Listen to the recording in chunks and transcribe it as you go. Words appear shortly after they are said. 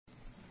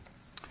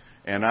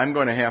And I'm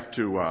going to have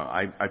to,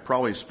 I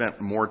probably spent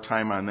more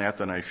time on that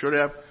than I should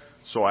have,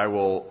 so I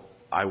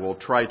will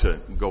try to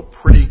go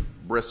pretty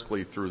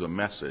briskly through the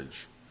message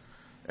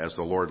as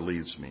the Lord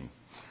leads me.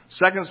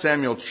 2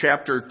 Samuel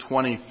chapter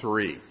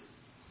 23.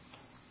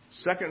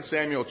 2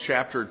 Samuel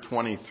chapter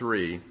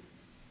 23.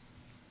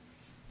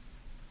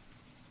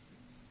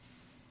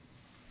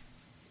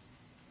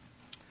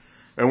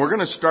 And we're going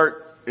to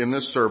start in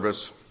this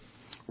service.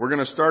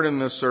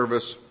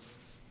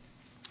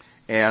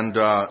 And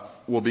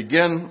we'll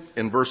begin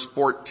in verse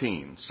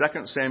 14.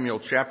 2 Samuel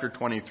chapter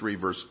 23,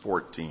 verse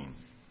 14.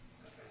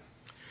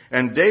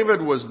 And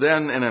David was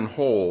then in an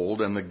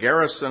hold, and the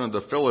garrison of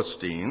the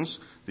Philistines,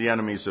 the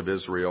enemies of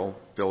Israel,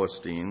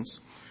 Philistines,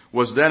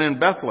 was then in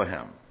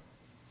Bethlehem.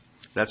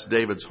 That's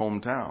David's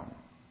hometown.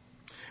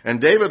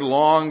 And David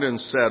longed and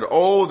said,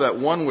 "Oh, that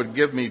one would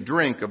give me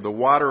drink of the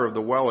water of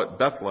the well at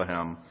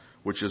Bethlehem,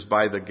 which is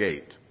by the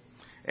gate."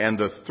 And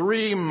the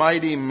 3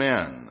 mighty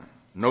men,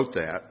 note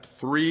that,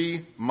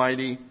 3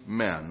 mighty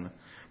men,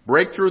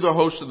 break through the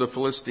host of the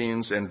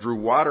Philistines and drew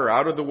water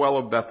out of the well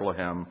of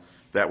Bethlehem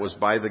that was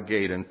by the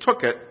gate, and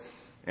took it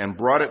and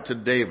brought it to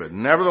David.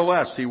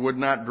 Nevertheless, he would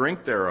not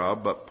drink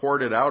thereof, but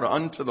poured it out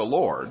unto the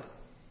Lord.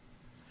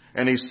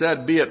 And he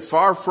said, "Be it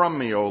far from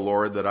me, O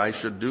Lord, that I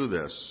should do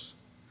this.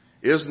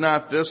 Is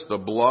not this the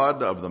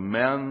blood of the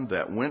men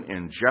that went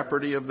in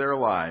jeopardy of their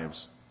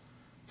lives?"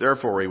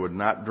 Therefore he would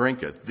not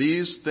drink it.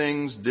 These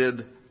things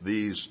did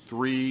these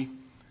 3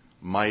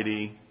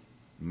 mighty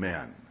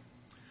men.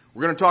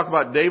 We're going to talk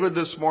about David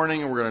this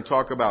morning, and we're going to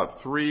talk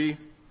about 3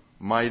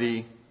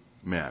 mighty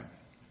men.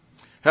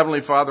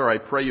 Heavenly Father, I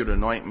pray you to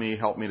anoint me,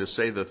 help me to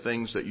say the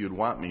things that you'd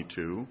want me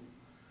to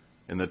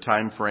in the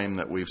time frame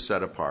that we've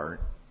set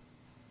apart.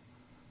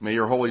 May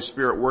your Holy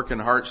Spirit work in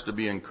hearts to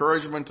be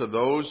encouragement to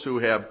those who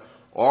have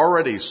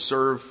already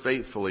served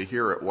faithfully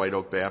here at White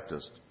Oak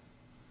Baptist.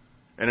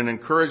 And an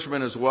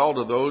encouragement as well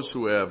to those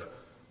who have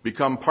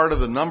become part of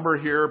the number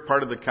here,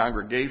 part of the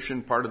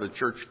congregation, part of the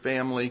church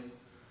family,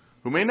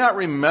 who may not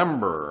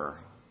remember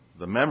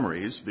the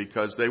memories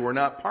because they were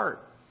not part.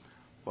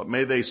 But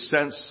may they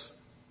sense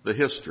the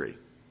history,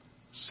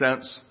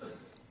 sense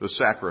the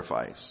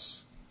sacrifice,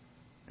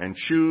 and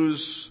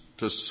choose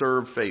to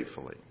serve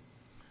faithfully.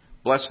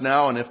 Bless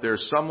now, and if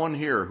there's someone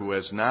here who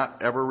has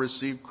not ever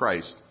received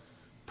Christ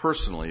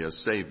personally as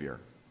Savior,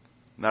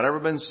 not ever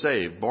been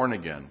saved, born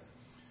again,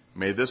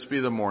 may this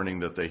be the morning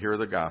that they hear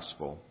the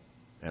gospel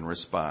and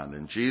respond.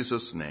 In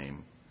Jesus'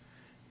 name,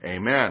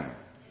 amen.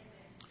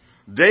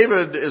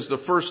 David is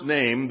the first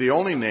name, the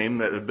only name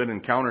that had been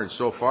encountered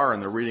so far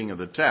in the reading of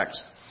the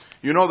text.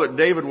 You know that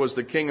David was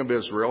the king of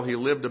Israel. He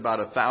lived about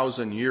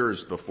 1,000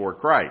 years before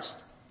Christ.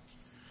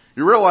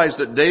 You realize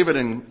that David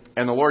and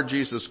the Lord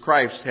Jesus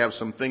Christ have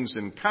some things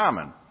in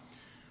common.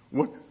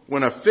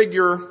 When a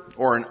figure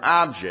or an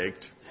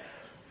object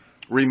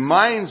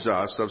reminds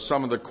us of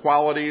some of the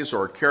qualities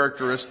or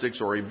characteristics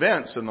or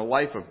events in the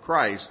life of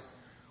Christ,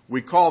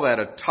 we call that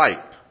a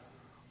type.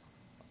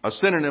 A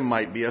synonym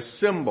might be a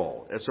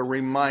symbol. It's a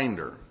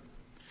reminder.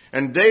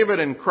 And David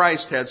and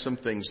Christ had some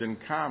things in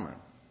common.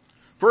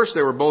 First,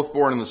 they were both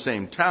born in the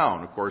same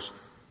town. Of course,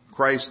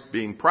 Christ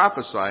being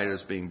prophesied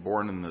as being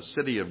born in the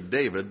city of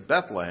David,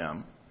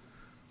 Bethlehem.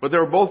 But they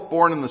were both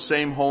born in the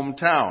same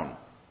hometown,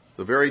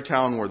 the very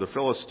town where the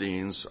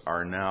Philistines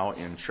are now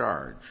in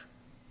charge.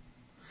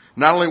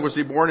 Not only was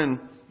he born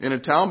in a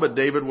town, but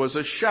David was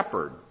a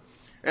shepherd.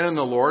 And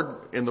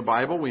in the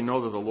Bible, we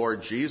know that the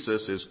Lord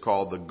Jesus is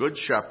called the Good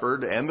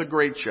Shepherd and the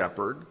Great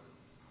Shepherd.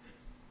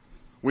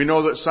 We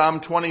know that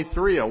Psalm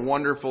 23, a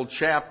wonderful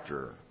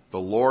chapter, "The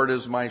Lord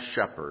is my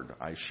shepherd,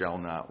 I shall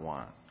not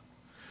want."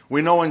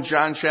 We know in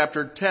John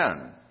chapter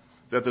 10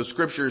 that the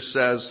Scripture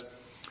says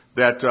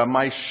that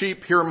my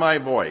sheep hear my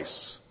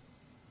voice,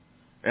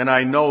 and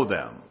I know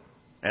them,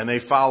 and they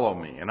follow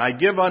me, and I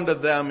give unto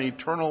them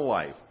eternal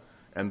life,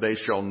 and they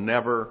shall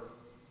never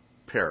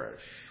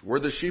perish. We're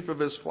the sheep of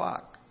his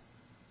flock.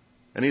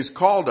 And he's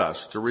called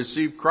us to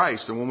receive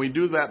Christ. And when we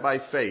do that by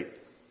faith,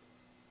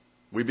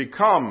 we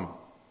become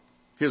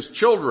his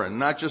children,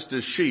 not just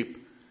his sheep.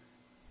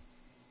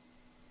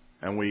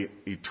 And we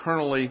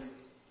eternally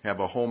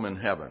have a home in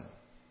heaven.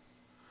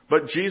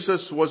 But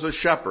Jesus was a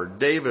shepherd.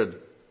 David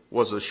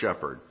was a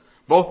shepherd.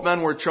 Both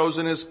men were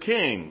chosen as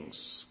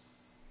kings,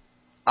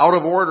 out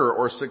of order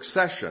or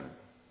succession.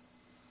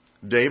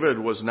 David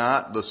was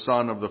not the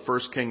son of the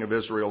first king of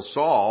Israel,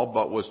 Saul,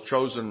 but was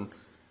chosen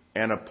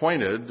and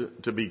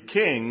appointed to be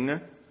king.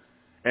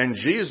 And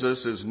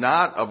Jesus is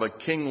not of a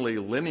kingly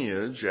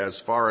lineage as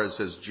far as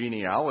his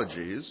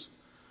genealogies,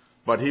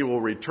 but he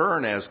will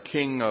return as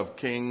King of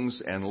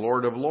kings and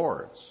Lord of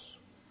lords.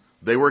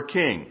 They were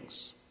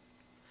kings.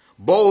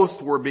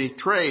 Both were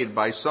betrayed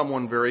by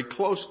someone very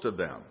close to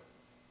them.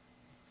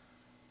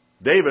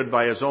 David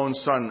by his own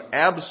son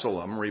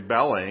Absalom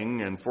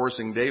rebelling and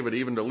forcing David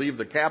even to leave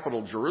the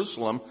capital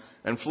Jerusalem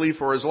and flee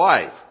for his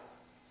life.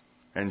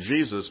 And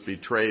Jesus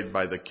betrayed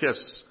by the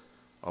kiss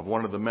of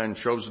one of the men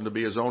chosen to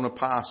be his own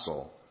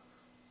apostle,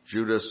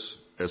 Judas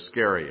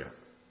Iscariot.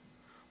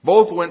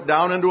 Both went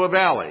down into a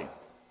valley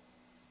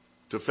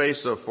to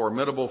face a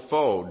formidable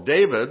foe,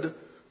 David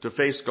to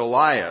face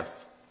Goliath,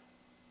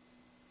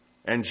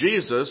 and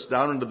Jesus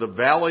down into the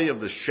valley of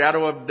the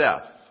shadow of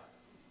death,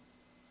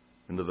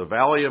 into the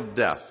valley of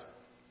death,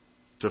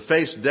 to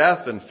face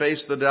death and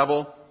face the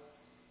devil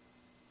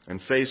and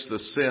face the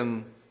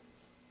sin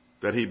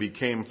that he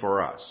became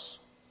for us.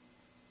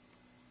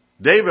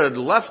 David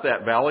left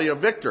that valley a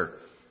victor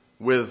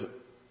with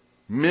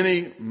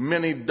many,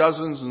 many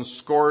dozens and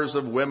scores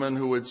of women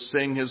who would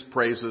sing his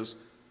praises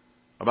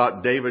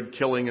about David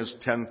killing his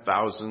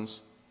 10,000s.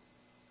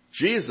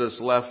 Jesus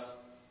left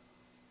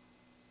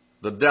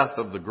the death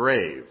of the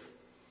grave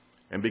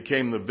and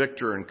became the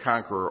victor and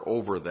conqueror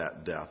over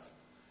that death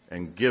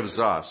and gives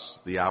us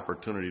the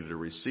opportunity to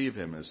receive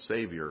him as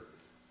Savior.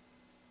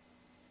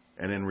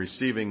 And in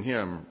receiving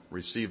him,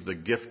 receive the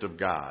gift of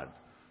God.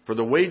 For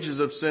the wages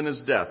of sin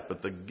is death,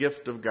 but the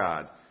gift of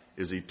God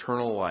is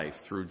eternal life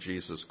through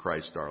Jesus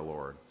Christ our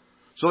Lord.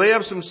 So they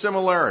have some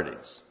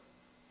similarities.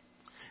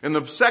 In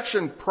the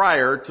section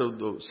prior to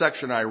the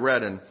section I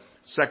read in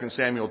 2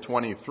 Samuel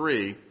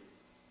 23,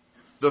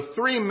 the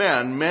three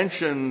men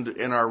mentioned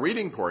in our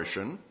reading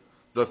portion,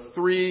 the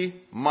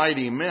three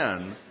mighty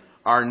men,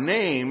 are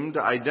named,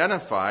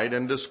 identified,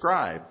 and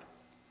described.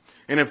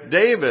 And if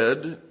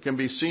David can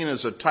be seen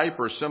as a type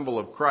or symbol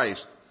of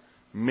Christ,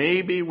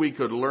 maybe we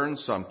could learn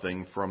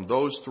something from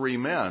those three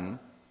men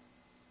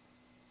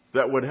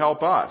that would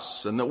help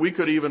us and that we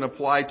could even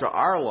apply to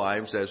our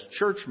lives as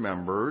church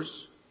members,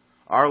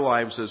 our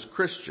lives as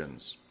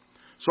Christians.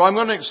 So I'm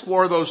going to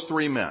explore those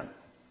three men.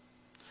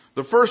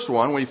 The first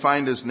one, we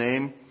find his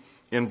name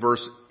in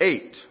verse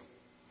 8.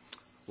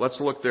 Let's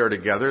look there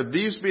together.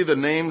 These be the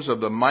names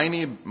of the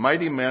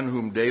mighty men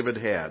whom David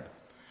had.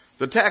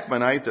 The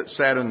Tachmonite that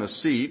sat in the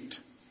seat,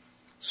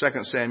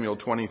 2 Samuel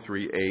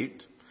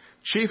 23:8.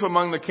 Chief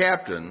among the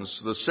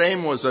captains, the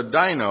same was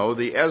Adino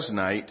the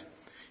Eznite.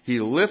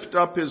 He lift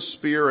up his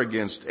spear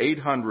against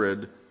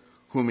 800,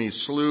 whom he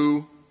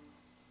slew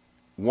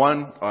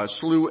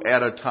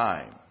at a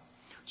time.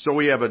 So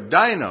we have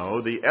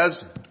Adino the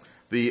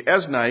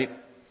Eznite,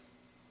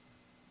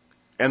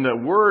 and the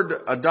word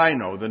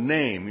Adino, the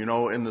name,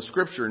 in the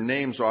scripture,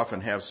 names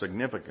often have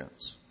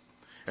significance.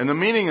 And the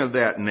meaning of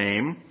that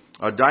name,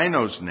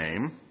 Adino's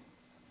name,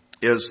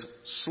 is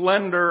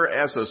slender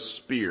as a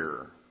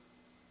spear.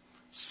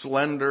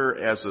 Slender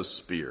as a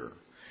spear.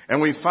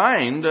 And we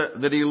find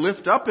that he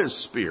lifted up his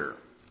spear.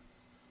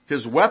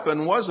 His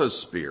weapon was a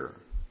spear.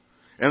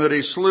 And that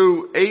he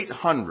slew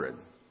 800.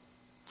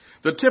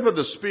 The tip of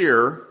the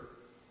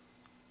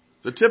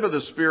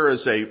spear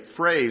is a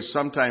phrase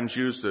sometimes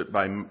used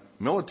by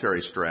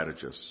military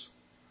strategists.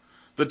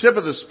 The tip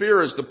of the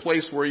spear is the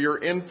place where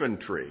your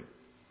infantry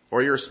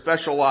or your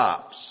special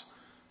ops,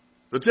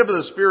 the tip of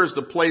the spear is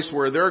the place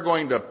where they're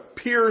going to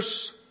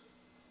pierce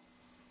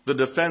the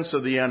defense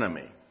of the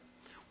enemy,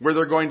 where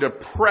they're going to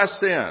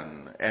press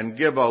in and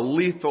give a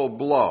lethal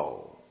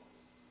blow.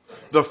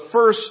 The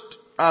first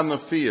on the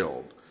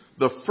field,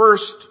 the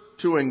first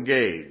to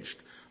engage,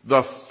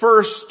 the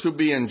first to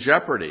be in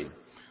jeopardy,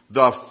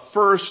 the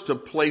first to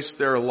place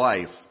their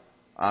life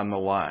on the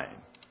line.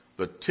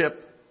 The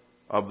tip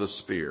of the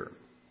spear.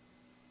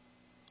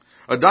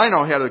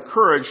 Adino had the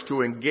courage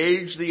to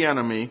engage the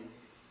enemy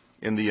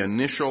in the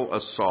initial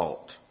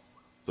assault,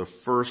 the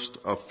first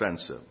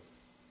offensive.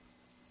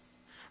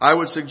 I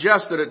would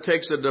suggest that it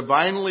takes a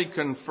divinely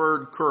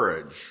conferred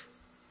courage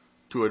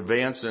to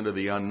advance into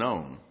the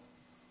unknown.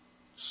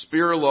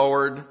 Spear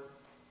lowered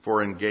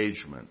for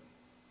engagement.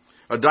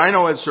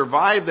 Adino had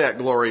survived that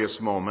glorious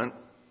moment,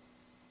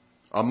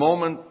 a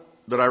moment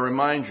that I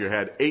remind you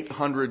had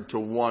 800 to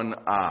 1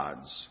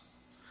 odds.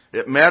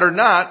 It mattered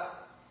not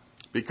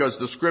because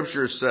the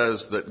scripture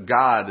says that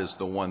God is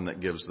the one that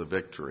gives the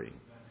victory.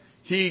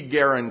 He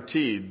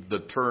guaranteed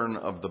the turn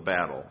of the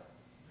battle.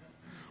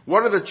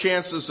 What are the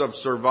chances of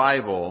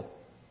survival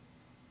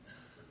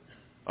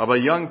of a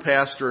young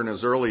pastor in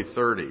his early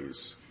 30s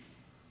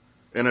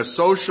in a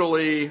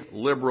socially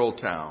liberal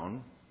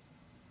town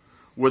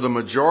with a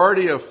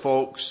majority of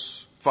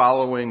folks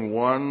following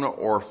one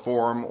or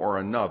form or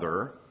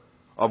another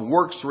of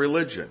works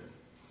religion?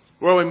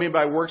 What do we mean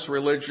by works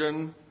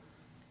religion?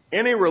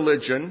 Any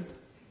religion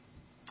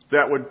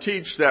that would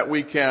teach that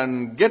we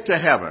can get to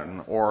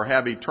heaven or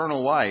have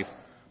eternal life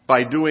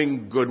by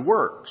doing good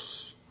works.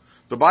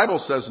 The Bible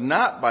says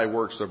not by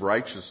works of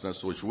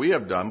righteousness which we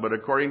have done, but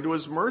according to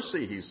His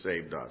mercy He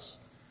saved us,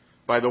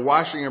 by the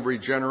washing of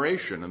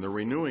regeneration and the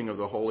renewing of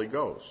the Holy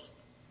Ghost.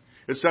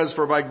 It says,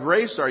 for by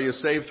grace are you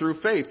saved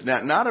through faith,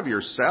 not of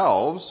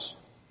yourselves,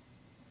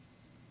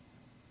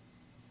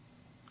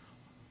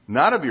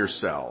 not of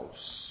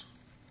yourselves,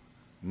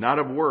 not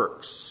of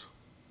works,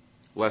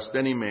 lest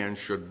any man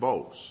should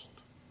boast.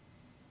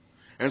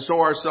 And so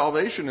our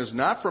salvation is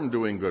not from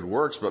doing good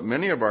works, but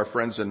many of our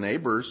friends and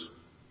neighbors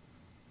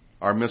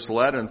are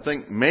misled and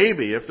think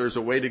maybe if there's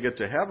a way to get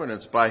to heaven,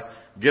 it's by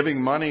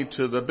giving money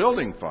to the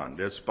building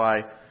fund. It's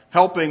by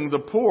helping the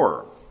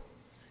poor.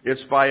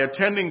 It's by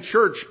attending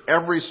church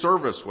every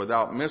service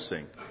without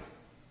missing.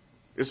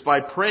 It's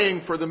by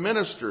praying for the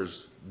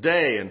ministers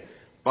day and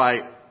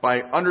by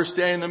by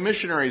understanding the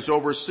missionaries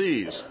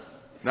overseas.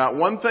 Not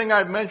one thing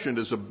I've mentioned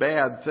is a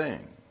bad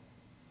thing.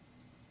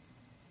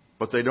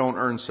 But they don't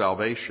earn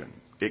salvation.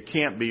 It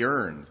can't be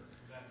earned.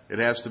 It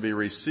has to be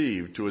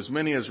received. To as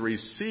many as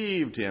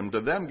received him,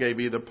 to them gave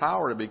he the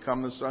power to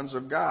become the sons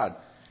of God.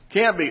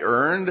 Can't be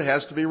earned, it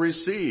has to be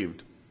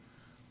received.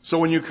 So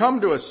when you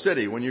come to a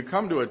city, when you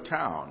come to a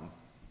town,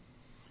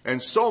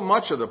 and so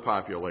much of the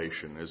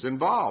population is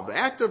involved,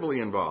 actively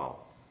involved,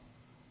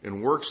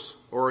 in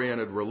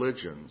works-oriented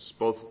religions,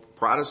 both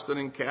Protestant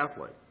and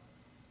Catholic.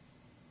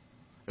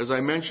 As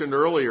I mentioned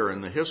earlier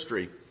in the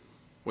history,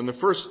 when the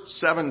first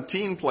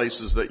 17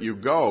 places that you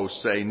go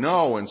say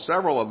no, and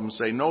several of them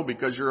say no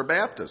because you're a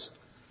Baptist,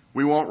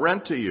 we won't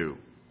rent to you.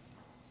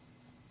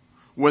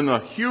 When the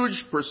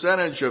huge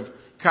percentage of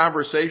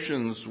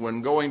conversations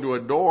when going to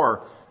a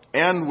door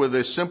end with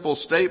a simple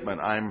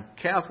statement, I'm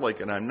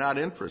Catholic and I'm not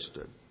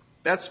interested.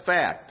 That's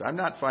fact. I'm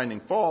not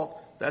finding fault.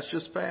 That's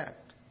just fact.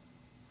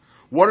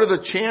 What are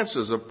the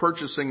chances of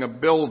purchasing a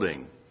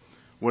building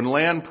when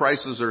land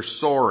prices are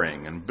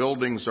soaring and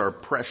buildings are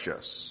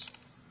precious?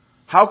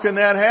 How can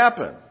that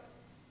happen?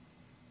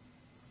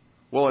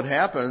 Well, it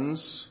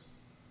happens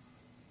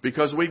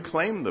because we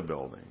claim the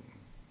building.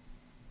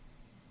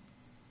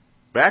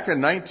 Back in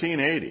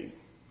 1980,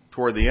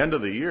 toward the end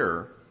of the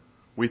year,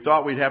 we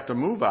thought we'd have to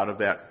move out of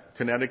that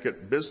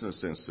Connecticut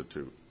Business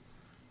Institute.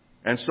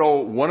 And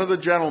so one of the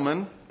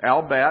gentlemen,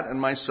 Al Batt and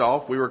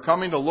myself, we were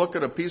coming to look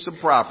at a piece of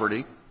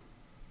property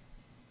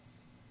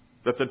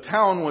that the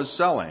town was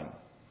selling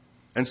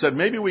and said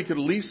maybe we could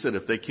lease it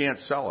if they can't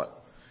sell it.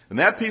 And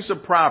that piece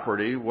of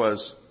property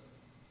was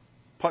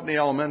Putney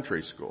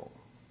Elementary School.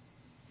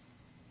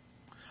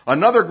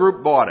 Another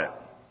group bought it.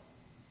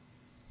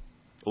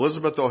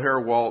 Elizabeth O'Hare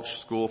Walsh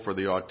School for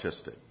the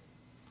Autistic.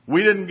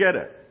 We didn't get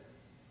it.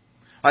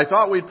 I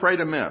thought we'd pray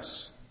to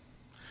miss.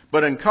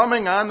 But in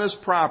coming on this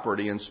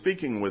property and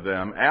speaking with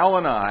them, Al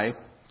and I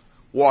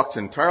walked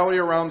entirely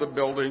around the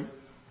building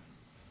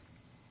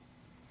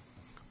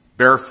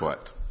barefoot.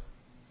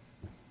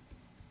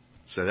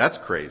 So that's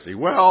crazy.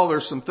 Well,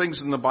 there's some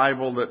things in the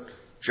Bible that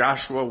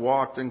Joshua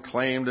walked and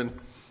claimed, and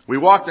we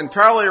walked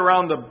entirely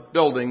around the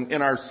building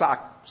in our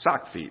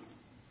sock feet,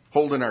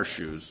 holding our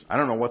shoes. I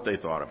don't know what they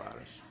thought about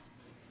us.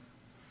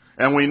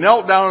 And we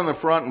knelt down in the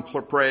front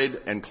and prayed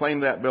and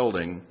claimed that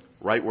building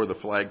right where the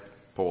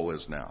flagpole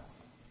is now.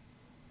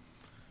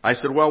 I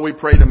said, well, we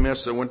prayed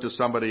amiss. It went to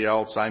somebody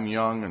else. I'm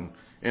young and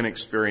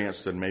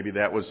inexperienced, and maybe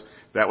that was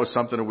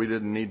something that we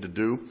didn't need to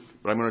do.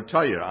 But I'm going to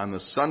tell you, on the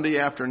Sunday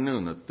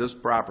afternoon that this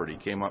property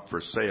came up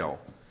for sale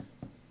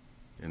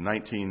in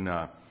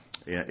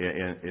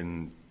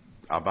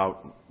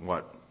about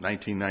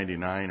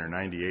 1999 or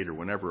 98 or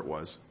whenever it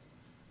was,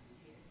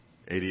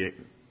 88.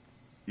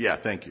 Yeah,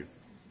 thank you.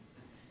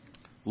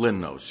 Lynn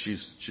knows.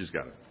 She's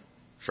got a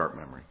sharp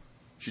memory.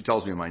 She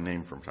tells me my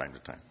name from time to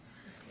time.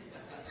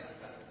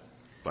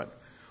 But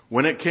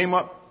when it came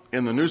up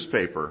in the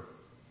newspaper,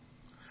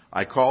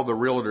 I called the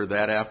realtor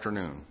that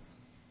afternoon,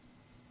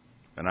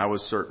 and I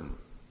was certain,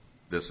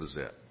 this is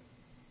it.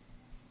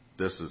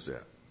 This is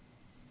it.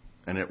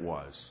 And it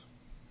was.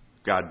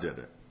 God did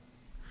it.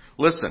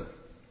 Listen,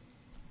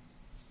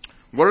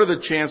 what are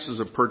the chances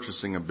of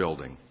purchasing a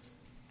building?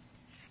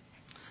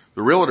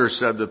 The realtor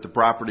said that the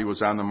property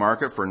was on the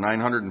market for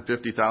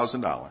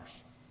 $950,000.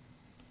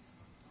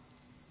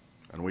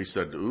 And we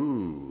said,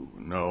 ooh,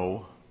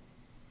 no.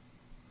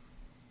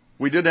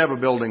 We did have a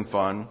building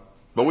fund,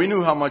 but we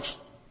knew how much,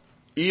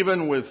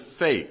 even with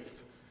faith,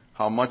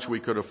 how much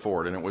we could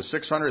afford. And it was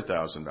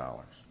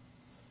 $600,000.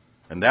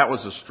 And that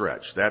was a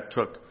stretch. That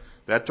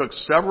took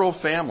several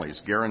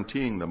families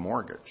guaranteeing the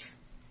mortgage,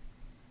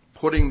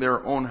 putting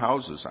their own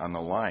houses on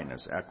the line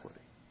as equity.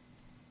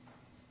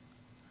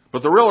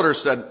 But the realtor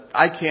said,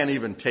 I can't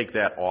even take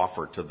that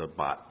offer to the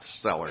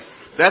seller.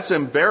 That's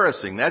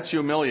embarrassing. That's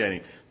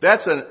humiliating.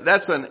 That's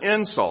an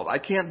insult. I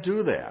can't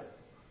do that.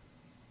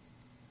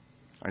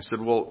 I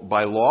said, well,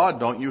 by law,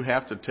 don't you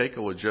have to take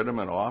a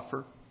legitimate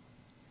offer?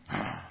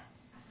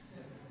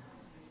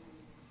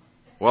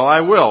 Well, I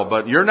will,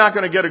 but you're not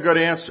going to get a good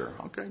answer.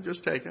 Okay,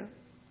 just take it.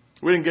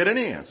 We didn't get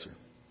any answer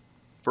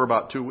for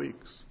about 2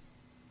 weeks.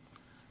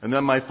 And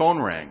then my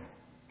phone rang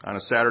on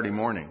a Saturday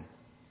morning.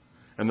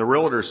 And the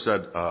realtor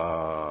said,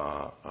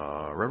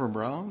 Reverend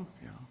Brown,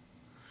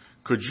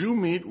 could you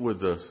meet with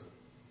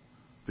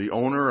the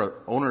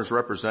owner's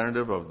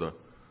representative of the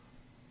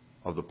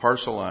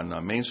parcel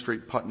on Main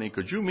Street, Putney?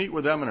 Could you meet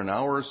with them in an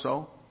hour or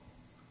so?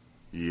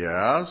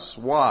 Yes.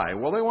 Why?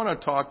 Well, they want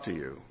to talk to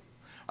you.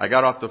 I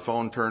got off the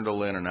phone, turned to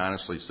Lynn, and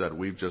honestly said,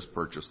 we've just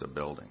purchased a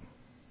building.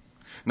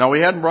 Now,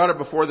 we hadn't brought it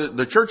before.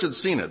 The church had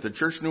seen it. The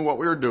church knew what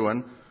we were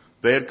doing.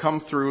 They had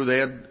come through.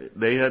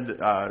 They had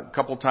a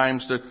couple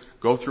times to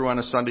go through on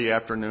a Sunday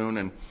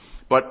afternoon,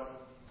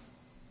 but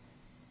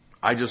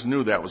I just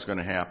knew that was going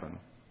to happen.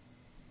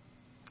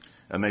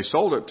 And they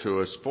sold it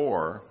to us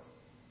for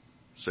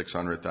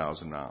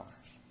 $600,000. Now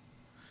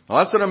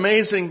that's an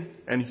amazing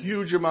and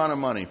huge amount of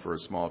money for a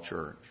small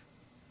church.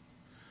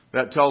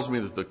 That tells me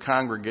that the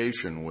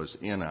congregation was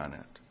in on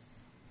it.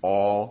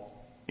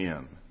 All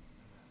in.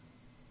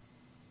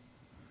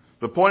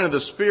 The point of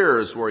the spear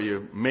is where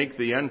you make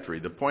the entry.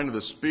 The point of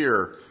the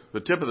spear,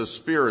 the tip of the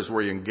spear is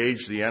where you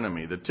engage the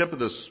enemy. The tip of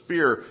the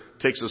spear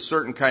takes a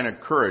certain kind of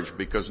courage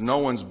because no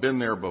one's been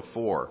there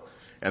before.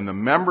 And the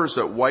members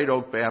at White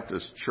Oak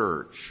Baptist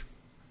Church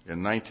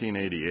in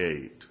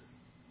 1988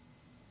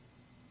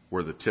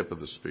 were the tip of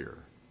the spear.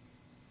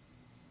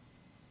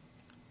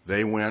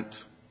 They went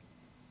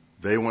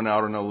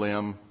out on a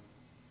limb.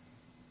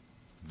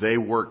 They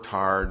worked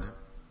hard,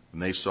 and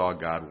they saw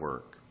God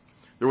work.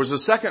 There was a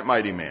second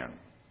mighty man.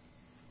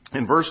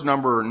 In verse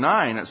number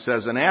 9, it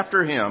says, "And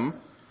after him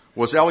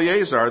was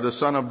Eleazar, the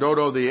son of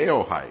Dodo the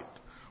Ahohite,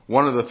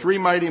 one of the three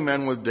mighty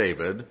men with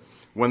David,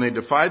 when they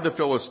defied the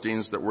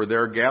Philistines that were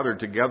there gathered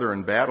together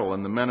in battle,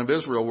 and the men of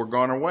Israel were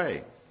gone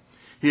away.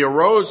 He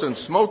arose and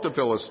smote the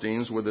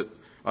Philistines with it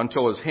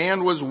until his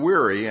hand was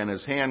weary, and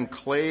his hand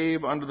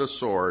clave unto the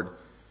sword,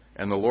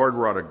 and the Lord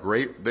wrought a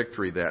great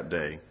victory that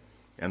day,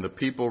 and the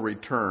people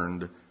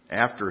returned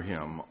after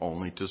him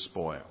only to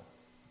spoil."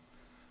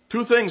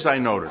 Two things I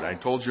noted. I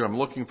told you I'm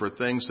looking for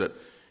things that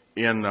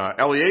in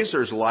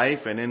Eleazar's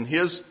life and in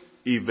his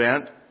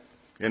event,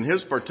 in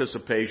his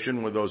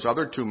participation with those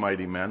other two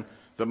mighty men,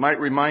 that might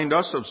remind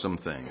us of some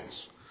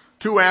things.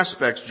 Two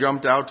aspects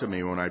jumped out to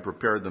me when I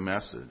prepared the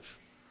message.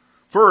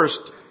 First,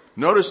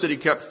 notice that he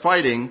kept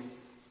fighting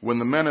when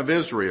the men of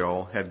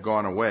Israel had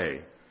gone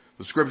away.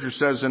 The scripture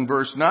says in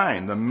verse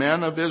 9, the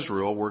men of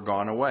Israel were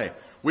gone away.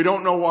 We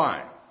don't know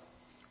why.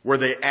 Were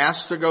they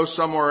asked to go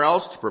somewhere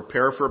else to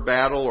prepare for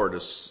battle or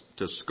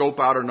to scope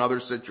out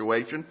another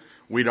situation?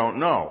 We don't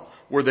know.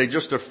 Were they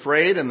just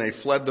afraid and they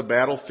fled the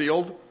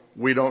battlefield?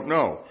 We don't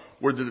know.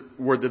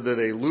 Did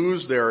they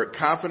lose their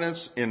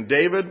confidence in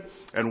David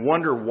and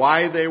wonder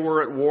why they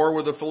were at war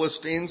with the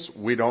Philistines?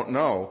 We don't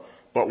know.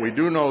 But we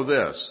do know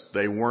this.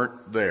 They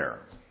weren't there.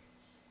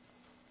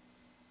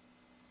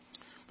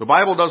 The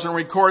Bible doesn't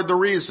record the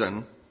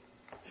reason,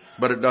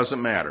 but it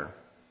doesn't matter.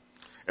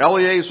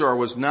 Eleazar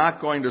was not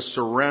going to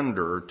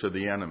surrender to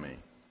the enemy,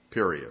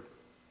 period.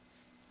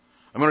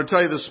 I'm going to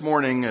tell you this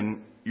morning,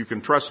 and you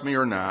can trust me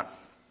or not,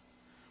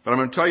 but I'm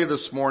going to tell you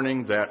this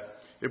morning that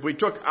if we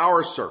took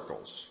our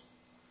circles,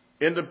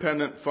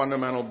 independent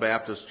fundamental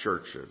Baptist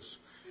churches,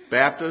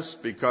 Baptists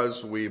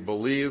because we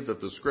believe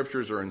that the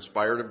scriptures are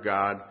inspired of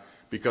God,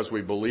 because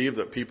we believe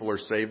that people are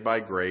saved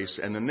by grace,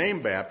 and the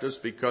name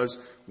Baptist because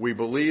we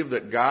believe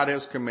that God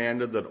has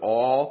commanded that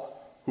all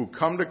who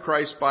come to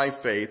Christ by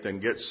faith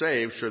and get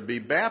saved should be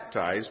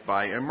baptized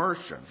by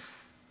immersion.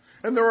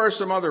 And there are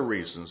some other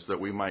reasons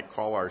that we might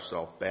call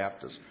ourselves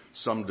Baptists,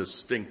 some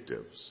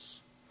distinctives.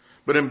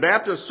 But in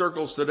Baptist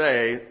circles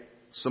today,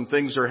 some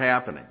things are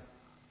happening.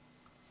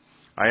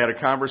 I had a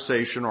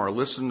conversation, or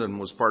listened and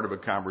was part of a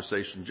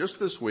conversation just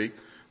this week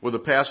with a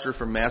pastor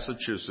from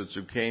Massachusetts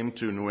who came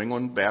to New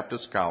England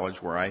Baptist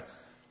College, where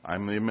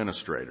I'm the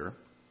administrator.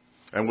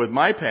 And with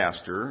my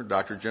pastor,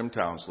 Dr. Jim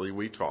Townsley,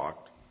 we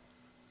talked.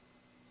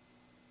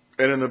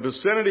 And in the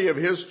vicinity of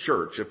his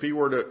church, if he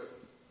were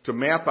to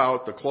map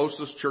out the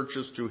closest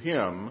churches to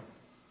him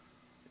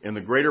in the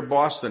greater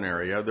Boston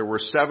area, there were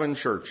 7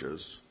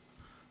 churches,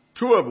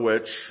 2 of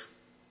which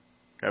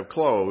have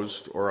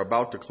closed or are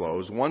about to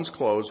close. One's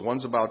closed,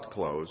 one's about to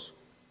close.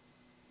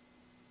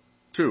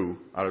 2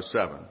 out of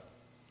 7.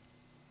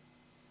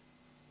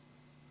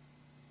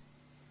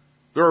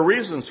 There are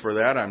reasons for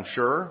that, I'm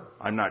sure.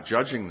 I'm not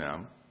judging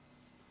them.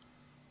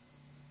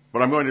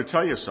 But I'm going to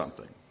tell you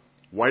something.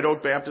 White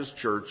Oak Baptist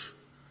Church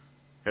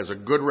has a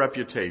good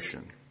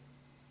reputation.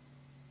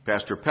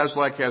 Pastor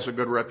Peslak has a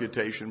good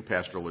reputation.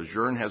 Pastor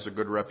Lejeune has a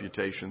good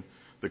reputation.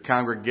 The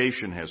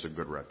congregation has a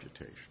good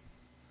reputation.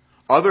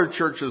 Other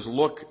churches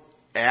look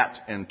at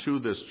and to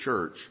this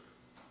church.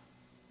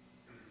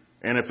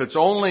 And if it's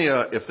only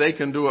if they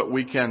can do it,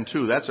 we can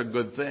too. That's a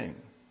good thing.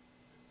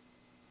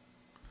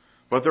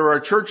 But there are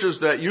churches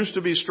that used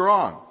to be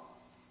strong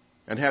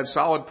and had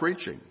solid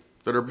preaching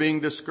that are being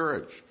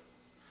discouraged.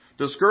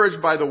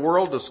 Discouraged by the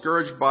world,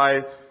 discouraged by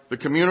the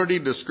community,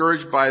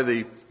 discouraged by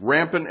the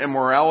rampant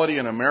immorality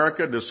in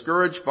America,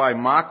 discouraged by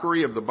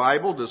mockery of the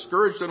Bible,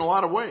 discouraged in a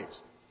lot of ways.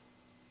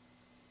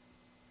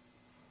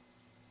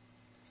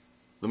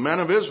 The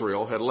men of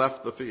Israel had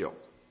left the field.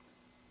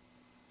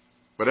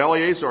 But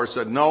Eleazar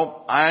said,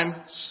 no, I'm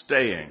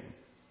staying.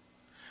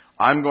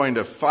 I'm going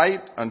to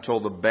fight until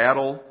the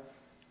battle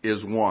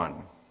is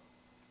won.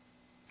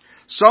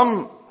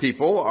 Some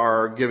people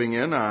are giving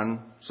in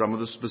on some of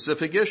the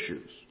specific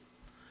issues.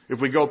 If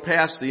we go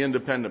past the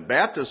independent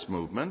Baptist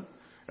movement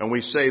and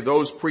we say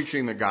those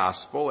preaching the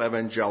gospel,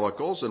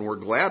 evangelicals, and we're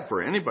glad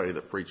for anybody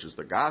that preaches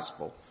the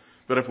gospel,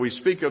 but if we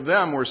speak of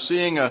them, we're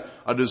seeing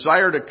a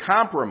desire to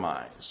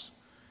compromise,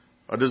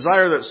 a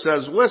desire that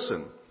says,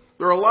 listen,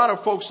 there are a lot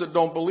of folks that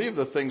don't believe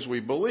the things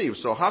we believe,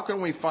 so how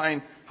can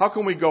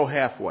we go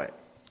halfway?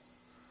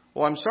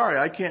 Well, I'm sorry,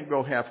 I can't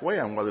go halfway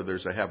on whether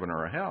there's a heaven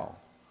or a hell.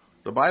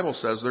 The Bible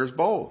says there's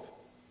both.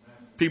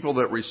 People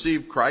that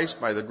receive Christ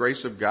by the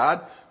grace of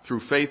God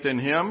through faith in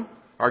Him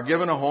are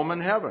given a home in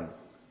heaven.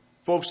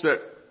 Folks that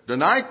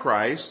deny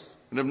Christ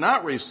and have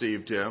not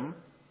received Him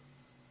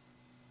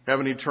have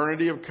an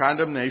eternity of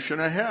condemnation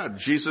ahead.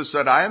 Jesus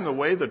said, I am the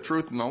way, the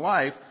truth, and the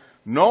life.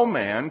 No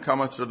man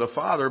cometh to the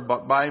Father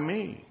but by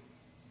me.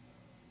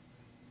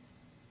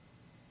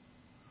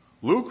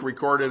 Luke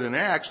recorded in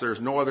Acts,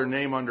 there's no other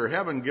name under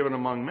heaven given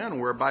among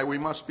men whereby we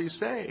must be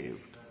saved.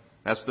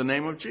 That's the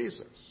name of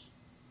Jesus.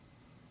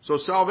 So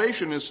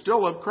salvation is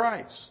still of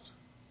Christ.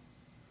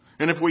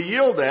 And if we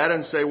yield that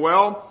and say,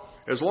 well,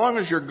 as long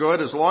as you're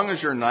good, as long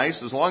as you're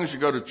nice, as long as you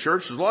go to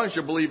church, as long as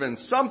you believe in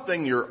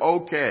something, you're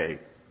okay.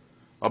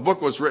 A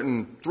book was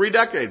written 3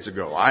 decades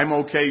ago. I'm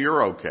okay,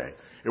 you're okay.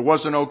 It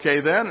wasn't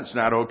okay then, it's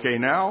not okay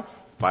now.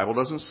 The Bible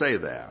doesn't say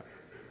that.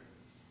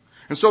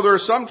 And so there are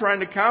some trying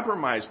to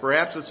compromise.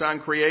 Perhaps it's on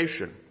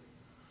creation.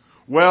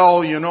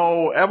 Well,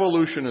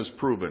 evolution is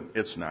proven.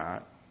 It's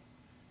not.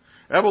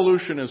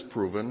 Evolution is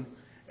proven,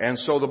 and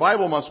so the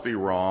Bible must be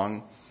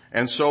wrong.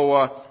 And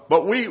so,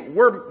 but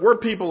we're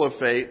people of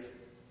faith.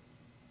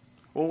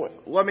 Well,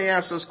 let me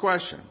ask this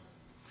question.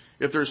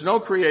 If there's no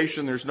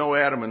creation, there's no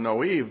Adam and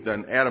no Eve,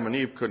 then Adam and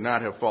Eve could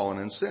not have fallen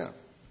in sin.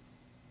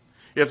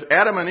 If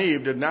Adam and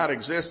Eve did not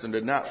exist and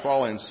did not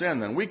fall in sin,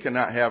 then we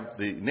cannot have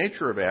the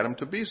nature of Adam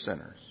to be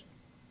sinners.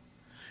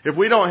 If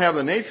we don't have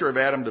the nature of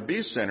Adam to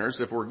be sinners,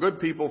 if we're good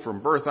people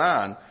from birth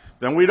on,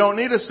 then we don't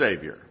need a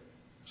Savior.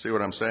 See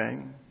what I'm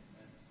saying?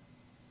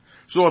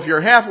 So if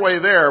you're halfway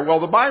there, well,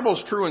 the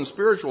Bible's true in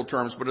spiritual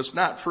terms, but it's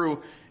not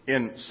true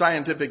in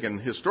scientific and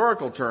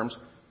historical terms,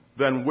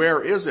 then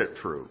where is it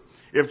true?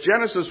 If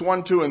Genesis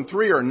 1, 2, and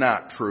 3 are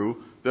not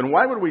true, then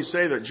why would we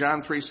say that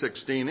John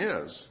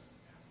 3:16 is?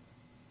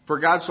 For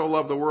God so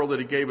loved the world that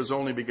he gave his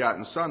only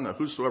begotten Son, that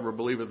whosoever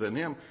believeth in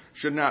him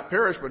should not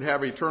perish but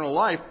have eternal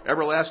life,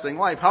 everlasting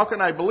life. How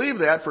can I believe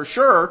that for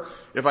sure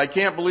if I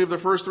can't believe the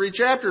first 3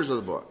 chapters of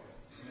the book?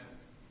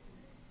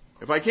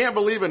 If I can't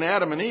believe in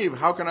Adam and Eve,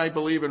 how can I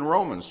believe in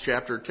Romans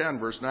chapter 10,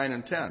 verse 9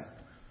 and 10?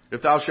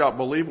 If thou shalt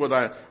believe with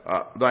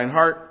thine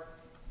heart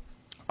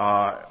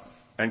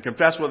and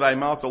confess with thy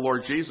mouth the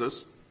Lord Jesus,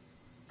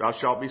 thou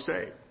shalt be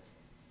saved.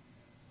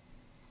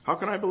 How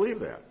can I believe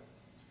that?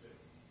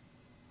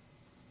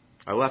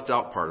 I left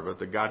out part of it,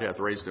 that God hath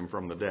raised him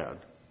from the dead.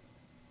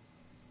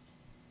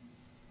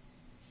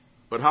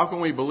 But how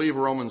can we believe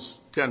Romans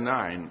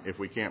 10:9 if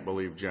we can't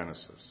believe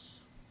Genesis?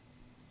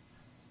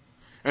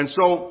 And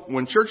so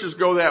when churches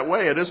go that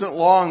way, it isn't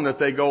long that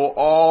they go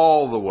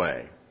all the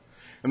way.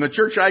 And the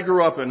church I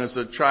grew up in as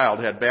a child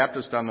had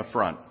Baptist on the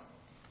front.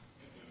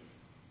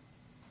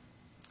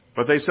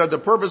 But they said the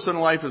purpose in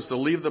life is to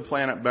leave the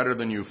planet better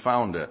than you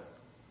found it.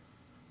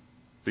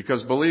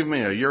 Because believe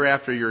me, a year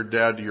after you're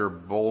dead, your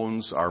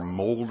bones are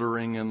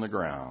moldering in the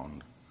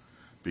ground.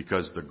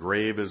 Because the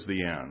grave is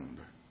the end.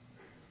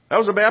 That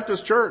was a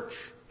Baptist church.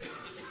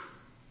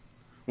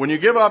 When you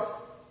give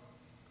up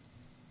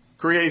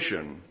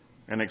creation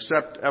and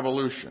accept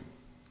evolution,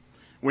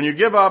 when you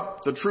give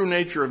up the true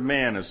nature of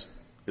man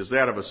is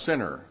that of a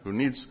sinner who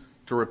needs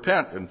to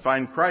repent and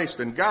find Christ,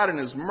 and God in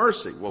his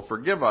mercy will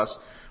forgive us.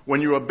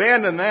 When you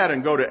abandon that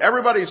and go to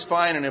everybody's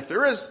fine, and if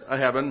there is a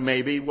heaven,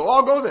 maybe we'll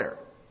all go there,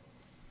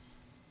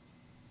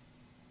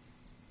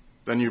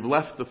 then you've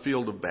left the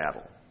field of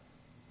battle.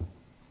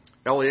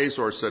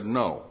 Eleazar said,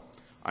 no,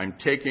 I'm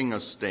taking a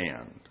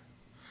stand.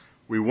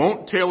 We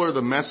won't tailor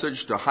the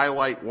message to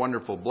highlight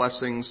wonderful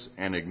blessings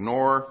and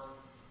ignore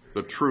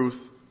the truth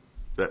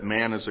that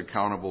man is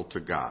accountable to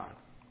God.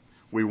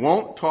 We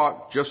won't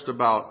talk just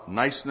about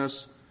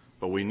niceness,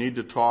 but we need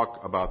to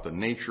talk about the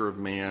nature of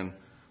man,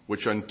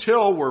 which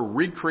until we're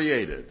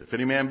recreated, if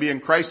any man be in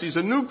Christ, he's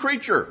a new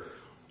creature.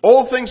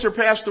 Old things are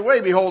passed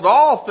away. Behold,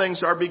 all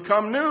things are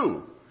become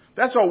new.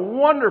 That's a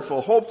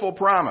wonderful, hopeful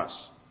promise.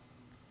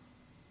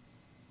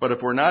 But if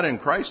we're not in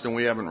Christ and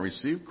we haven't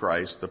received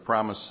Christ, the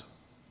promise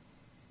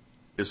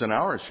isn't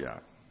ours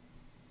yet.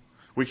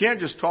 We can't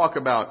just talk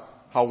about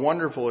how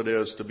wonderful it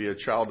is to be a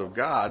child of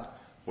God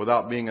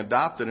without being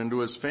adopted into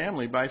his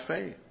family by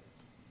faith.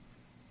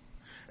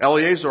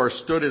 Eleazar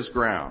stood his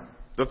ground.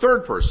 The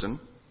third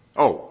person,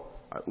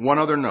 one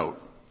other note.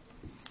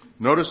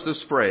 Notice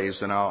this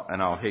phrase, and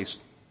I'll haste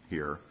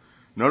here.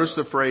 Notice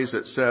the phrase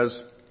that says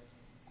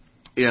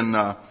in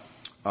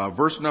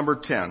verse number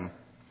 10,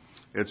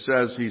 it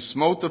says, he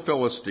smote the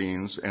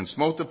Philistines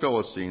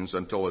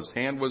until his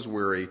hand was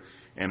weary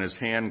and his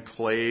hand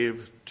clave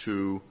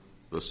to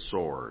the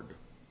sword.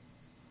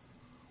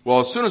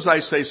 Well, as soon as I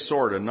say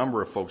sword, a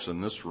number of folks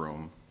in this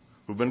room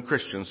who've been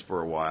Christians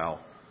for a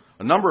while,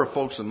 a number of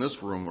folks in this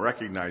room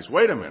recognize,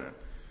 wait a minute,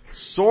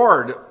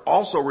 sword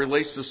also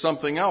relates to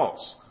something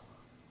else.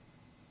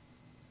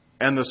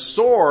 And the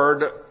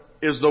sword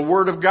is the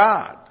Word of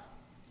God.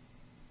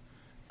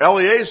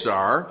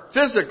 Eleazar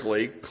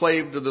physically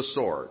clave to the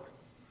sword.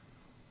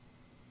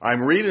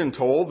 I'm read and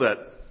told that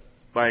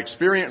by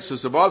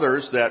experiences of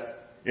others that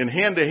in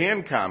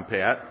hand-to-hand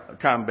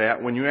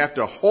combat, when you have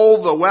to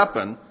hold the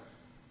weapon,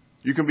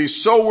 you can be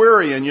so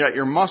weary and yet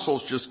your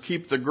muscles just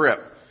keep the grip.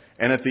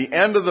 And at the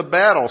end of the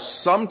battle,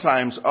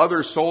 sometimes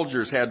other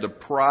soldiers had to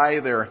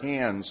pry their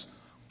hands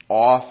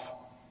off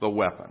the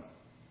weapon.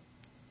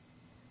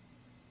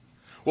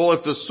 Well,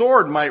 if the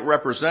sword might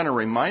represent or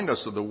remind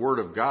us of the Word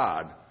of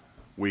God,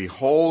 We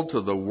hold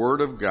to the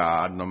Word of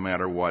God no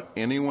matter what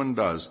anyone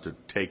does to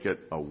take it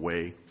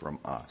away from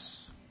us.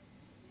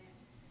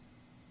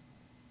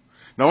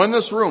 Now, in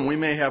this room, we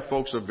may have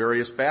folks of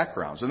various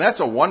backgrounds, and that's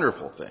a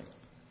wonderful thing.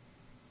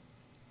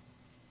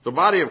 The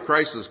body of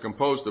Christ is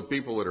composed of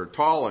people that are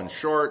tall and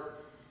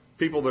short,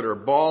 people that are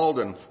bald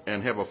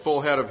and have a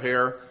full head of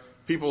hair,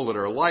 people that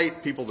are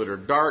light, people that are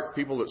dark,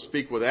 people that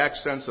speak with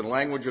accents and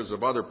languages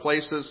of other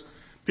places,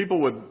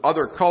 people with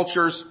other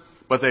cultures,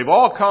 but they've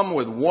all come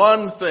with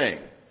one thing.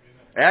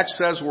 Acts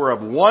says we're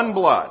of one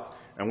blood,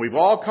 and we've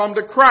all come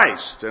to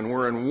Christ, and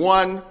we're in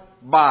one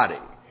body.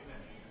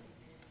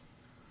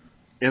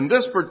 In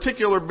this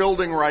particular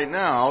building right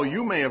now,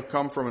 you may have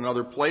come from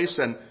another place,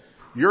 and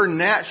your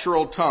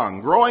natural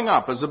tongue, growing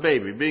up as a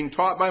baby, being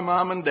taught by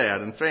mom and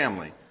dad and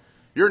family,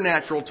 your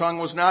natural tongue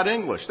was not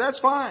English. That's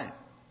fine.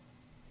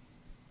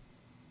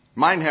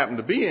 Mine happened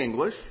to be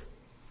English.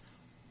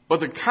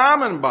 But the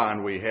common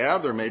bond we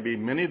have, there may be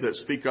many that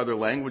speak other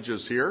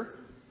languages here.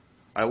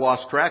 I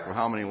lost track of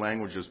how many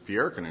languages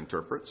Pierre can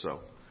interpret, so.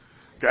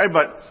 Okay,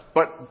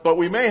 but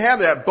we may have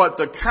that. But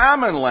the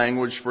common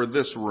language for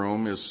this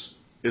room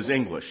is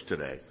English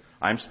today.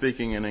 I'm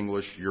speaking in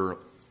English,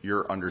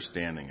 you're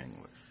understanding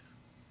English.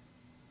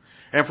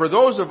 And for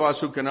those of us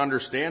who can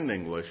understand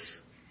English,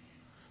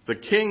 the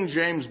King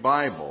James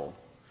Bible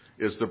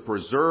is the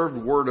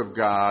preserved Word of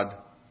God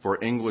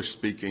for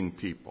English-speaking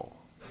people.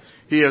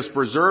 He has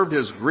preserved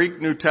his Greek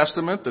New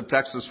Testament, the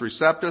Textus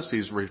Receptus.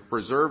 He's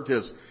preserved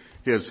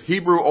his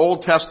Hebrew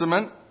Old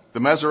Testament, the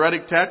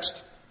Masoretic text.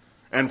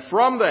 And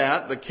from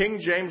that, the King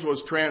James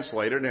was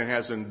translated and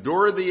has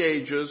endured the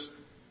ages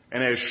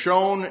and has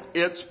shown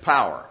its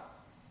power.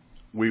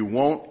 We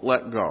won't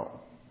let go.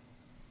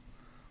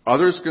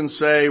 Others can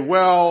say,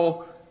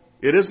 well,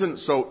 it isn't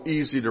so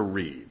easy to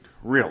read.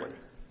 Really?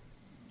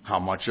 How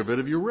much of it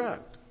have you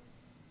read?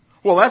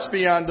 Well, that's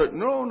beyond the...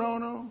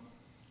 No.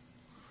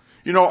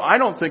 You know, I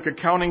don't think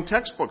accounting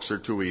textbooks are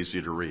too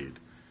easy to read.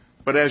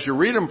 But as you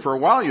read them for a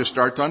while, you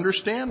start to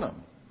understand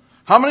them.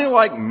 How many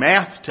like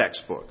math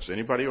textbooks?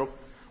 Anybody?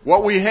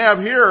 What we have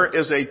here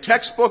is a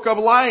textbook of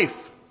life.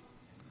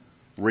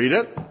 Read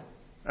it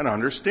and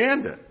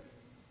understand it.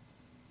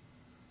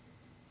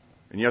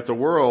 And yet the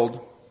world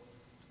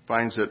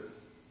finds it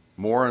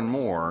more and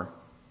more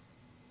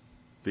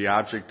the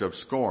object of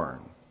scorn.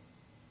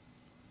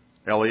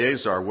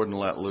 Eleazar wouldn't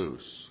let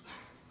loose.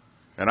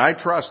 And I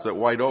trust that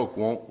White Oak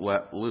won't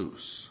let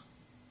loose.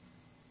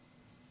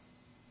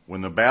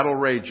 When the battle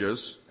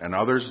rages and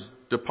others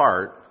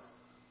depart,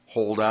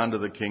 hold on to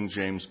the King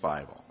James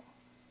Bible.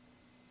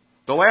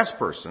 The last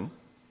person,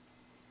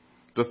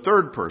 the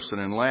third person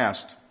and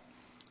last,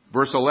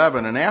 verse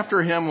 11, and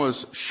after him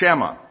was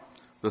Shema,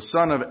 the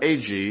son of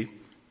Agi,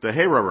 the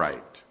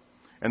Hararite.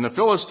 And the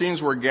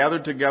Philistines were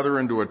gathered together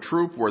into a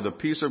troop where was a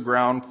piece of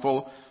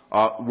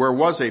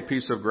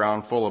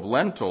ground full of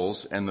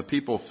lentils, and the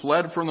people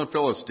fled from the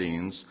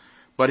Philistines.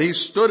 But he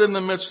stood in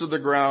the midst of the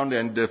ground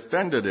and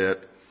defended it,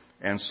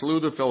 and slew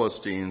the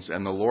Philistines,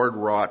 and the Lord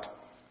wrought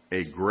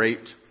a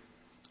great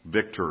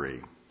victory.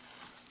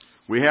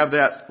 We have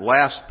that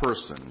last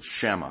person,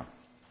 Shema.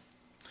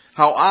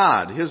 How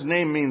odd. His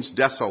name means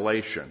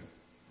desolation.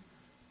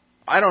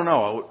 I don't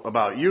know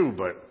about you,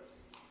 but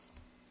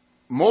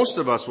most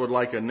of us would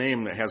like a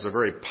name that has a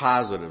very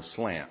positive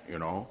slant, you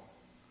know.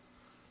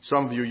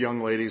 Some of you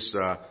young ladies,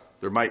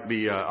 there might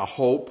be a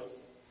hope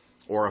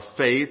or a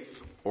faith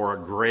or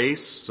a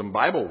grace, some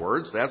Bible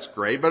words, that's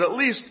great, but at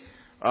least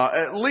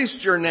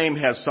your name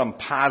has some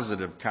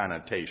positive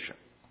connotation.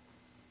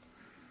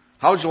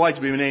 How would you like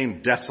to be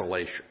named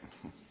Desolation?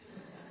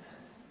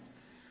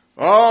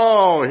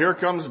 Oh, here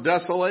comes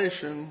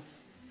Desolation.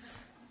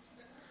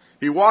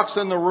 He walks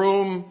in the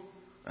room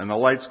and the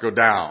lights go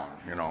down,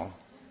 you know.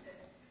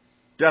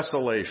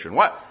 Desolation.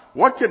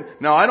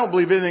 Now I don't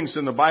believe anything's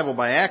in the Bible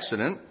by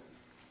accident.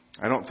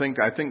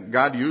 I think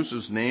God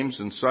uses names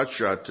and such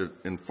to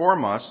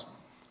inform us.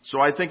 So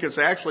I think it's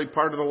actually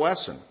part of the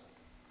lesson.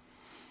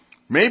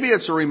 Maybe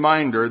it's a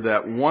reminder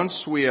that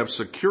once we have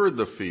secured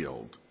the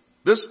field,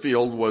 this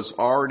field was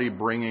already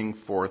bringing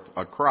forth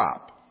a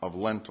crop of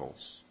lentils.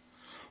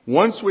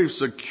 Once we've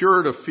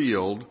secured a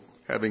field,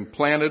 having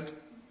planted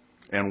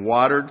and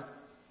watered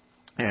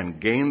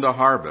and gained the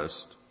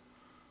harvest,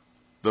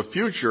 the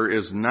future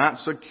is not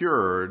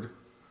secured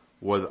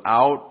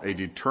without a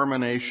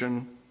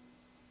determination,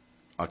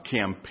 a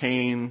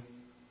campaign,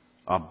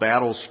 a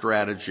battle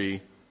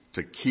strategy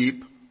to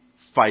keep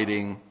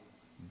fighting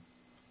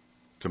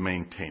to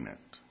maintain it.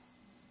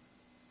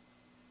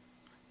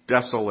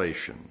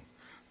 Desolation.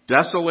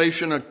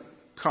 Desolation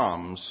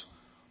comes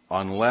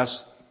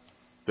unless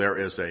there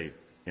is an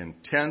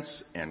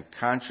intense and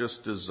conscious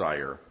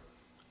desire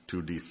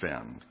to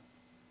defend.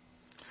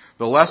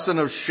 The lesson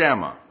of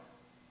Shema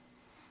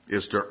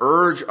is to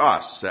urge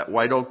us at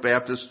White Oak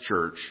Baptist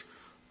Church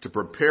to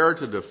prepare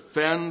to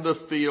defend the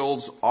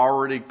fields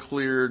already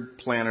cleared,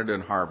 planted,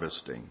 and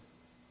harvesting.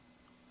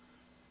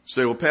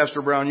 Say, well,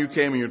 Pastor Brown, you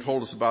came and you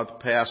told us about the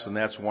past, and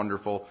that's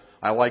wonderful.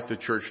 I like the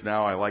church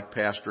now. I like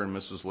Pastor and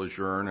Mrs.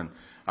 Lejeune, and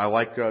I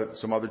like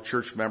some other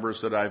church members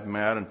that I've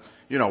met, and,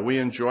 we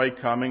enjoy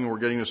coming. We're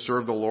getting to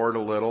serve the Lord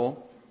a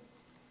little.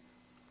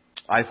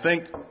 I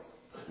think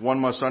one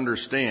must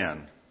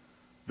understand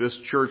this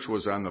church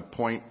was on the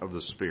point of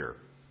the spear.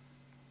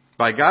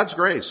 By God's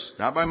grace,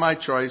 not by my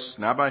choice,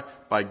 not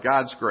by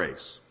God's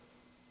grace.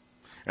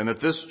 And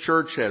that this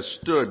church has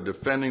stood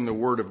defending the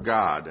Word of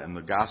God and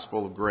the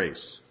gospel of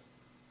grace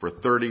for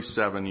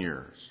 37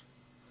 years.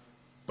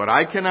 But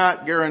I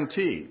cannot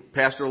guarantee,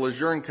 Pastor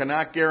Lejeune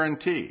cannot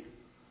guarantee,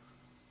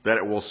 that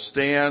it will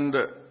stand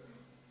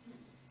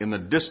in the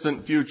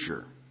distant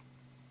future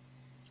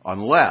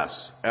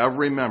unless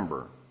every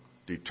member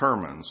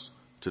determines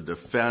to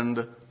defend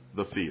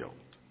the field,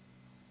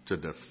 to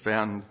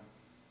defend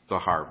the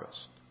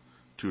harvest,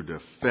 to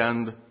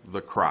defend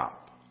the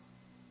crop.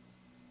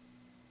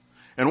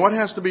 And what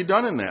has to be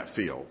done in that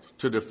field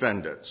to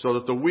defend it, so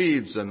that the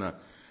weeds and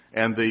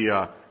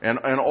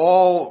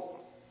all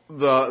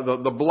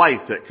the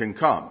blight that can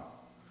come?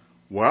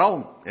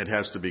 Well, it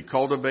has to be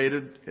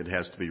cultivated, it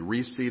has to be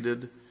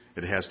reseeded,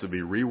 it has to be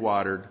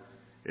rewatered,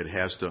 it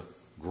has to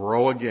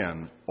grow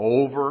again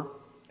over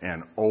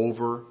and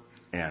over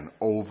and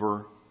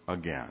over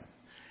again.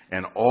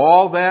 And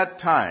all that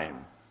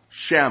time,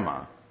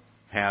 Shammah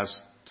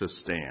has to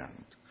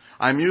stand.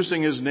 I'm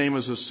using his name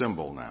as a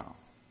symbol now.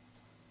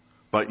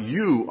 But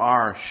you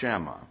are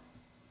Shammah.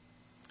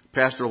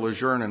 Pastor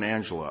Lejeune and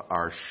Angela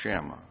are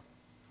Shammah.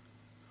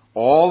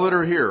 All that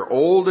are here,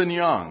 old and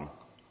young,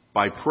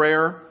 by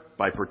prayer,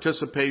 by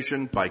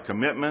participation, by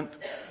commitment,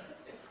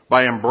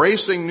 by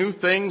embracing new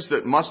things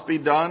that must be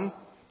done,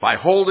 by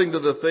holding to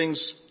the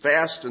things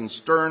fast and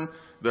stern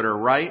that are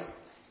right,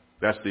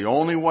 that's the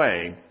only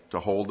way to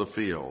hold the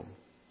field.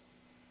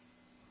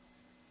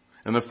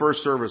 In the first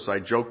service, I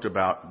joked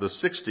about the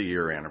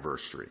 60-year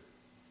anniversary.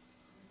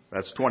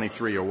 That's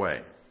 23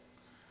 away.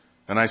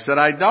 And I said,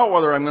 I doubt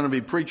whether I'm going to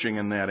be preaching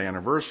in that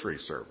anniversary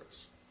service.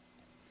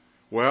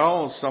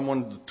 Well,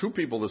 two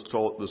people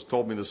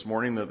told me this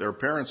morning that their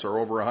parents are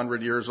over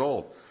 100 years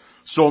old.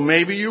 So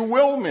maybe you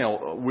will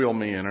wheel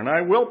me in and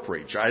I will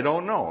preach. I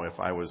don't know if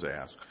I was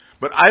asked.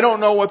 But I don't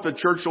know what the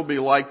church will be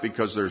like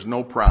because there's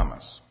no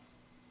promise.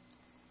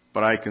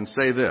 But I can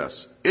say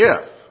this.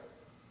 If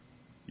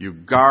you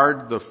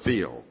guard the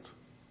field,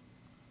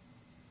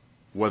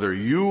 whether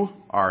you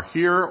are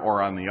here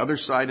or on the other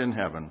side in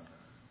heaven,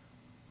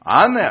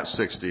 on that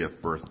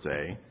 60th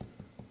birthday,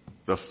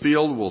 the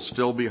field will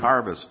still be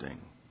harvesting.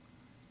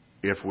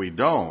 If we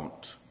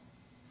don't,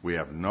 we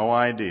have no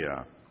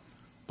idea,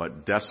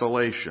 but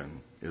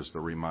desolation is the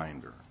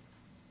reminder.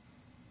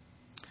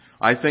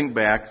 I think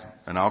back,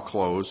 and I'll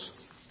close,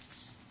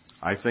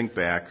 I think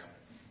back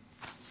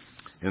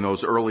in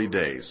those early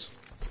days.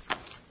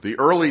 The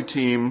early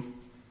team,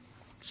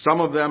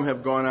 some of them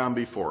have gone on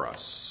before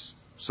us.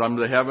 Some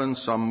to heaven,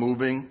 some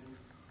moving.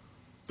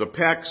 The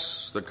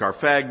Pecks, the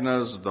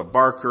Carfagnas, the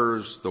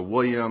Barkers, the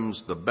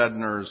Williams, the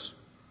Bedners,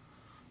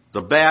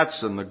 the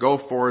Bats and the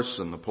Goforths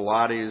and the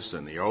Pilates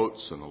and the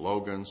Oates and the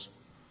Logans,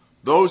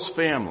 those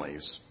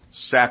families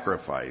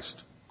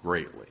sacrificed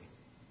greatly.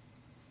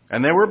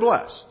 And they were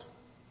blessed.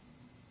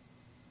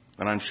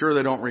 And I'm sure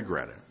they don't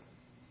regret it.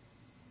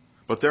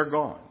 But they're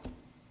gone.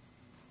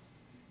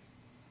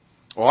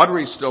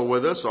 Audrey's still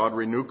with us.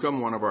 Audrey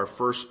Newcomb, one of our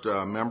first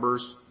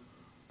members.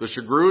 The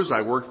Chagrues,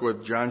 I worked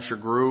with John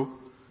Chagru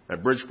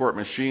at Bridgeport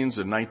Machines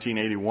in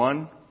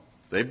 1981.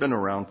 They've been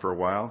around for a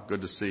while.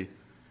 Good to see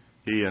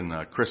he and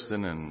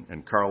Kristen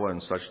and Carla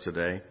and such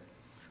today.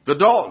 The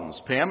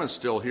Daltons, Pam is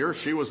still here.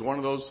 She was one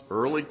of those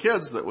early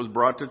kids that was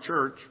brought to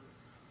church.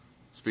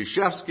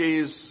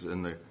 Spiszewskis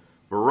and the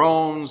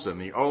Barones and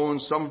the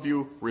Owens. Some of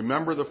you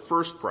remember the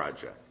first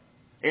project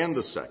and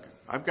the second.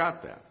 I've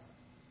got that.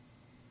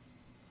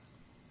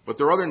 But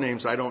there are other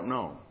names I don't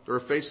know. There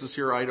are faces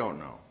here I don't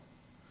know.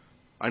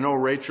 I know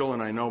Rachel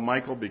and I know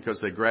Michael because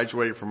they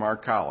graduated from our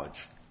college.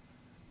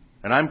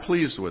 And I'm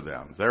pleased with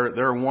them.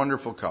 They're a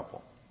wonderful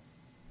couple.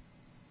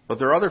 But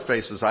there are other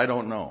faces I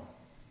don't know.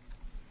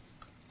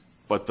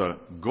 But the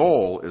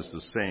goal is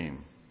the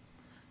same.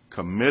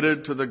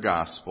 Committed to the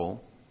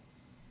gospel,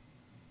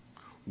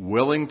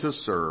 willing to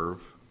serve,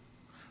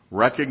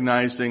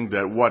 recognizing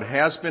that what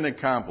has been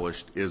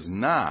accomplished is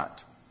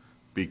not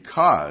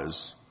because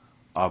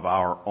of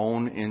our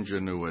own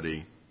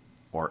ingenuity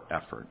or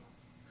effort.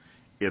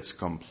 It's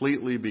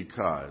completely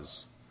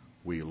because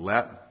we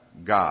let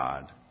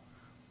God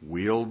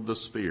wield the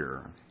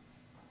spear,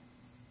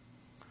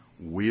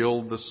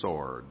 wield the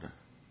sword,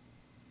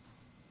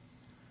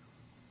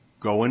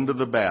 go into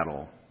the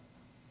battle,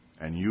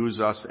 and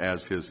use us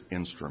as His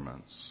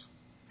instruments,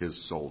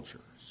 His soldiers.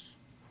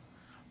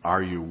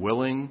 Are you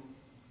willing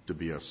to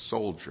be a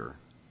soldier?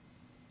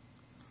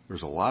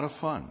 There's a lot of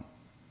fun.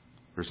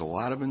 There's a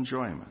lot of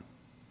enjoyment.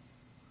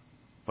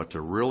 But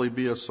to really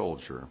be a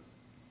soldier,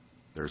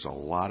 there's a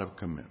lot of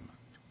commitment.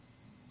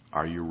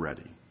 Are you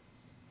ready?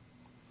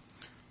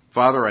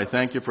 Father, I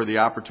thank you for the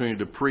opportunity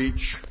to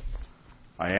preach.